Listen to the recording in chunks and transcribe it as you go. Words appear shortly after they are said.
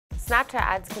Snapchat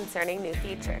ads concerning new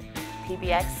feature.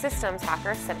 PBX systems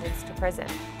hacker sentenced to prison.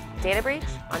 Data breach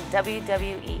on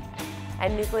WWE.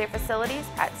 And nuclear facilities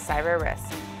at cyber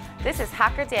risk. This is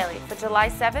Hacker Daily for July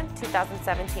 7,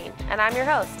 2017, and I'm your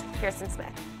host, Kirsten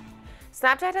Smith.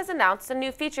 Snapchat has announced a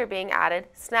new feature being added,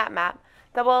 Snap Map,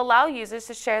 that will allow users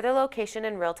to share their location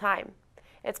in real time.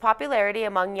 Its popularity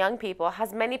among young people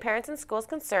has many parents and schools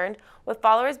concerned with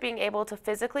followers being able to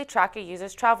physically track a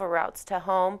user's travel routes to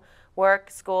home,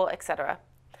 work, school, etc.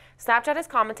 Snapchat has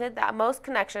commented that most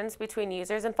connections between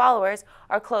users and followers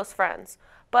are close friends,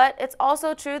 but it's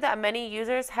also true that many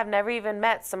users have never even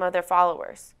met some of their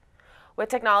followers. With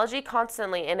technology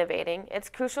constantly innovating, it's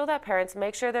crucial that parents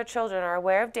make sure their children are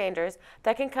aware of dangers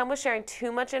that can come with sharing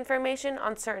too much information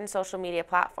on certain social media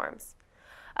platforms.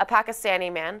 A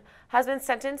Pakistani man has been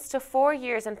sentenced to 4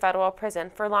 years in federal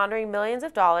prison for laundering millions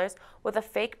of dollars with a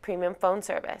fake premium phone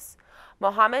service.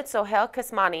 Mohammed Sohail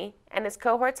Kasmani and his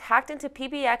cohorts hacked into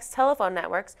PBX telephone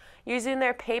networks using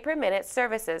their pay-per-minute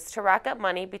services to rack up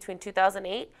money between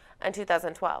 2008 and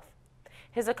 2012.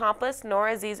 His accomplice, Noor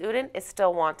Aziz Uddin, is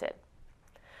still wanted.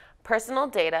 Personal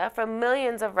data from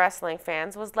millions of wrestling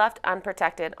fans was left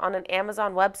unprotected on an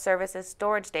Amazon Web Services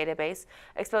storage database,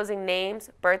 exposing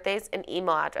names, birthdays, and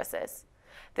email addresses.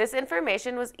 This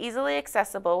information was easily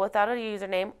accessible without a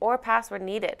username or password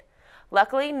needed.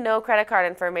 Luckily, no credit card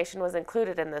information was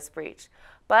included in this breach,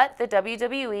 but the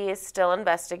WWE is still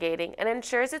investigating and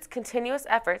ensures its continuous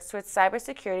efforts towards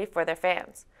cybersecurity for their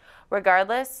fans.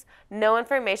 Regardless, no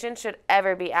information should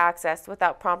ever be accessed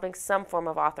without prompting some form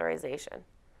of authorization.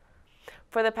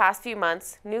 For the past few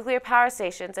months, nuclear power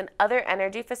stations and other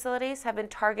energy facilities have been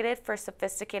targeted for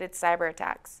sophisticated cyber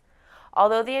attacks.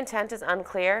 Although the intent is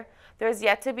unclear, there is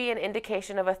yet to be an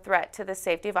indication of a threat to the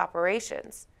safety of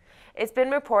operations. It's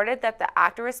been reported that the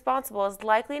actor responsible is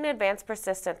likely an advanced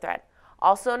persistent threat,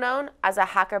 also known as a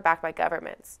hacker backed by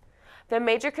governments. The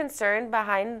major concern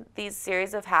behind these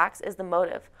series of hacks is the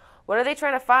motive. What are they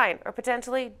trying to find or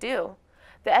potentially do?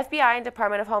 The FBI and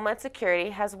Department of Homeland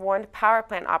Security has warned power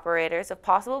plant operators of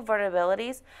possible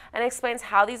vulnerabilities and explains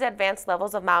how these advanced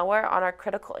levels of malware on our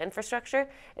critical infrastructure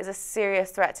is a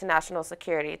serious threat to national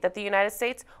security that the United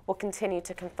States will continue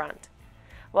to confront.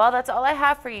 Well, that's all I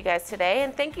have for you guys today,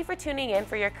 and thank you for tuning in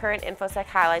for your current InfoSec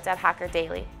highlights at Hacker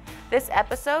Daily. This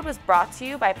episode was brought to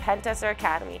you by Pentester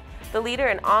Academy, the leader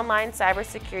in online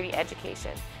cybersecurity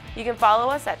education. You can follow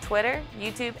us at Twitter,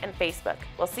 YouTube, and Facebook.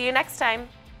 We'll see you next time.